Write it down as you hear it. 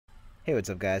Hey, what's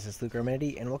up guys, it's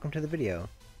Amenity and welcome to the video.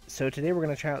 So today we're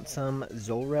going to try out some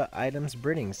Zulrah items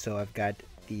breeding. So I've got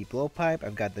the blowpipe,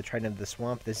 I've got the trident of the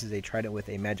swamp. This is a trident with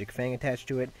a magic fang attached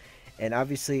to it. And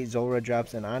obviously Zulrah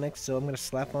drops an onyx, so I'm going to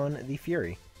slap on the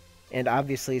fury. And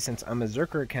obviously since I'm a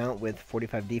Zerker account with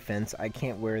 45 defense, I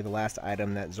can't wear the last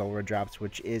item that Zulrah drops,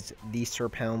 which is the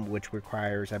Serp Helm, which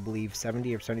requires I believe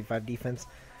 70 or 75 defense.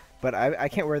 But I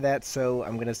can't wear that, so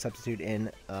I'm going to substitute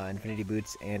in Infinity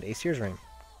Boots and a Sears Ring.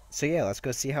 So yeah, let's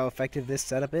go see how effective this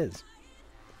setup is.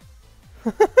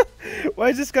 Why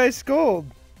is this guy scold?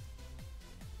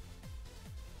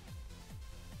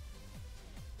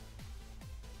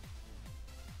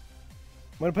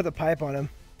 I'm gonna put the pipe on him.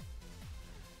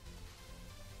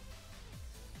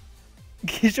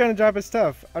 He's trying to drop his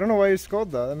stuff. I don't know why you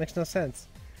scold though, that makes no sense.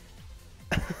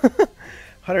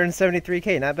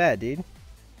 173k, not bad, dude.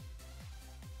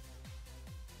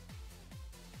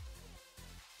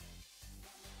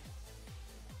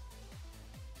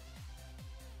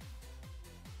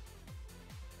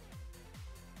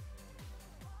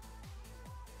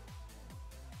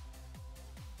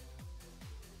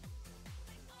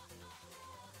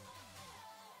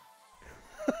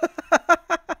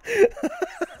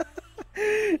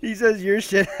 He says your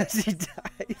shit as he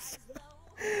dies.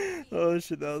 Oh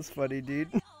shit, that was funny, dude.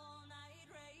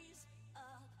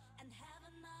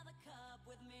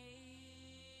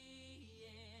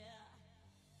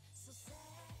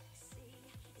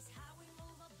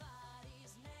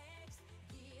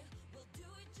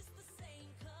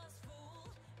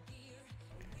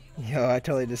 Yo, I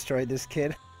totally destroyed this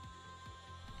kid.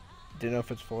 Didn't know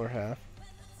if it's full or half.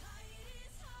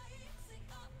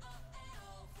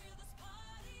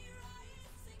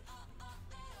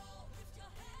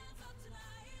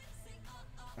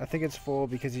 I think it's full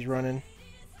because he's running.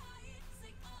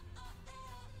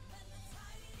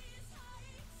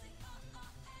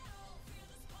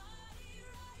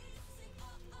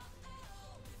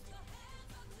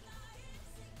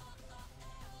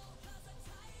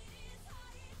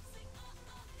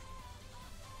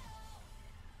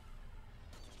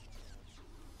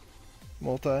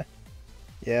 Multi.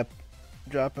 Yep.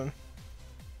 Drop him.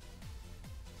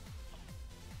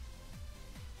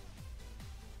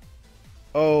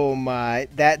 Oh my,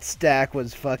 that stack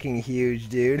was fucking huge,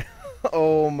 dude.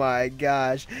 Oh my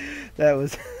gosh. That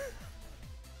was...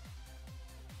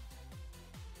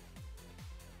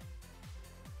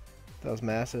 that was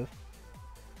massive.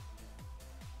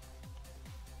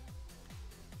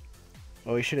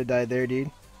 Oh, he should have died there,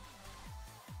 dude.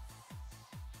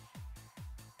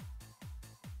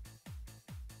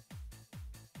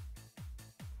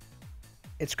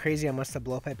 It's crazy how much the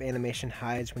blowpipe animation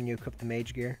hides when you equip the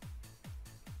mage gear.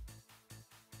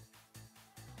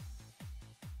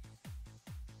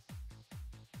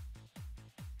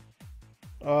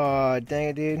 Oh, dang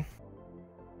it, dude.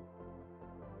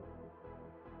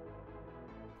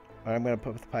 Alright, I'm gonna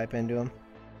put the pipe into him.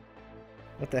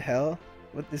 What the hell?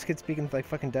 What? This kid's speaking like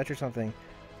fucking Dutch or something.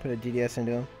 Put a DDS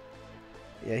into him.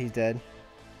 Yeah, he's dead.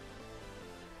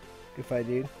 Good fight,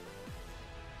 dude.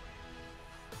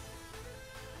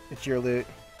 It's your loot.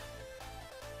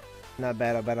 Not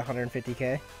bad, about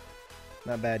 150k.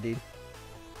 Not bad, dude.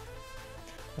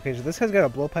 Okay, so this guy's got a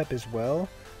blowpipe as well,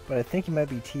 but I think he might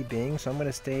be T-Bing, so I'm going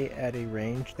to stay at a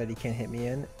range that he can't hit me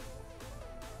in.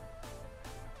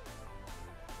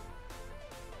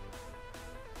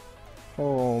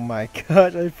 Oh my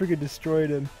gosh, I freaking destroyed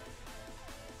him.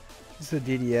 This is a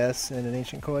DDS and an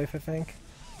Ancient Coif, I think.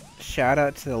 Shout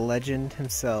out to the legend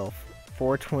himself,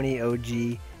 420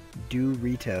 OG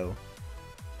Dorito.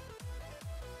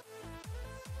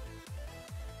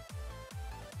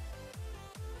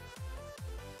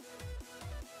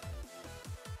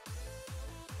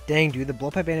 Dang, dude, the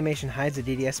blowpipe animation hides the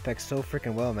DDS specs so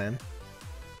freaking well, man.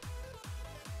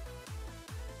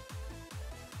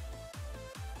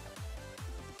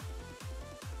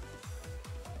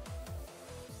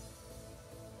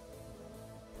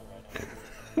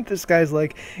 This guy's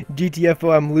like,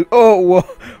 GTFO, I'm loot. Oh, whoa,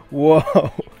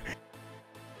 whoa.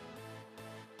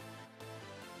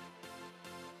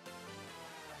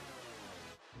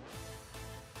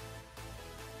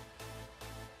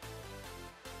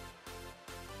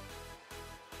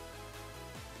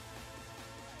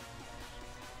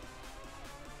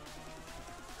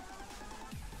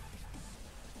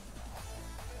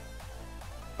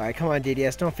 Alright, come on,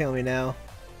 DDS, don't fail me now.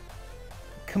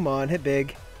 Come on, hit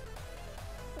big.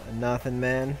 Nothing,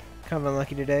 man. Kind of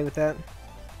unlucky today with that.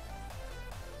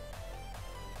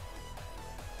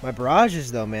 My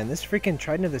barrages, though, man. This freaking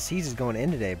Trident of the Seas is going in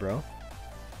today, bro.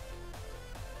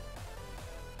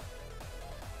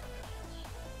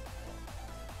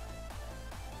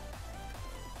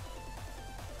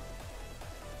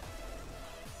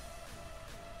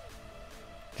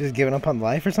 Just giving up on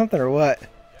life or something, or what?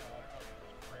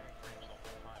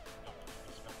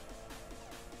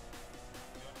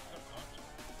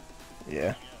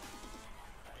 Yeah.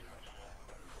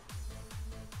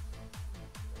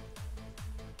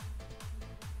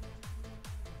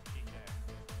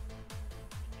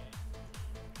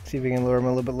 See if we can lure him a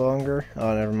little bit longer.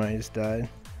 Oh, never mind, he just died.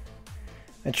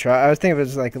 I was thinking of it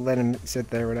just like let him sit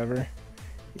there or whatever.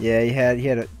 Yeah, he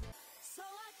had a.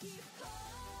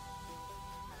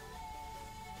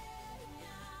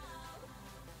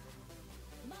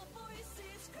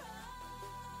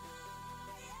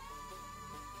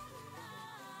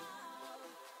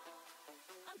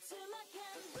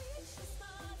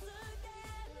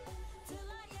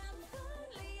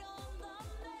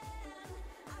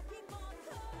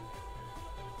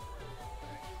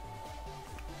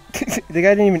 The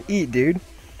guy didn't even eat, dude.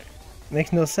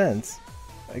 Makes no sense.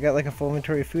 I got like a full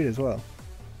inventory of food as well.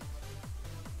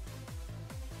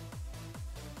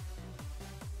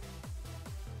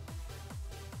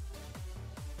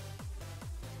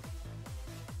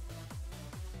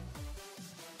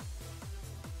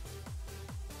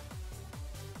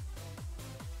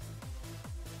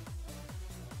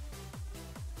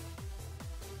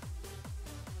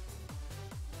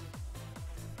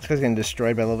 This guy's getting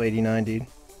destroyed by level 89, dude.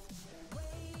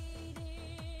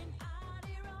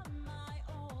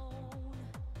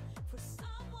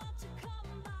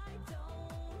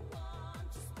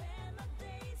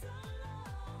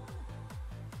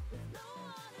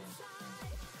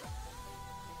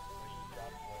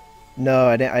 No,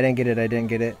 I didn't get it. I didn't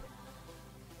get it.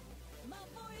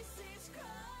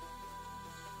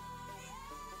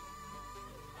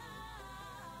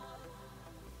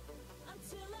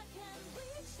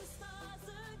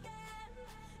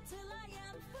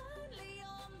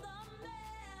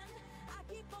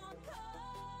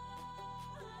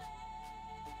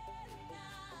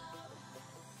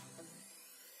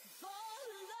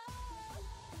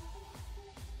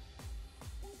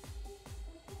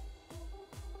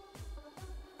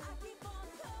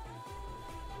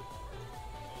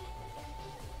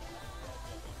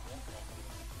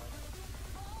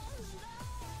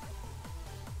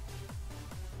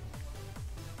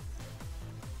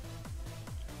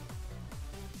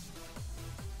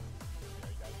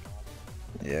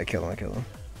 Yeah, kill him, kill him.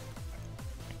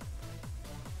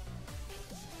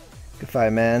 Good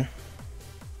fight, man.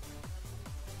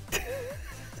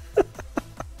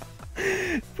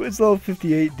 It's level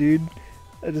 58, dude.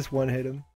 I just one hit him.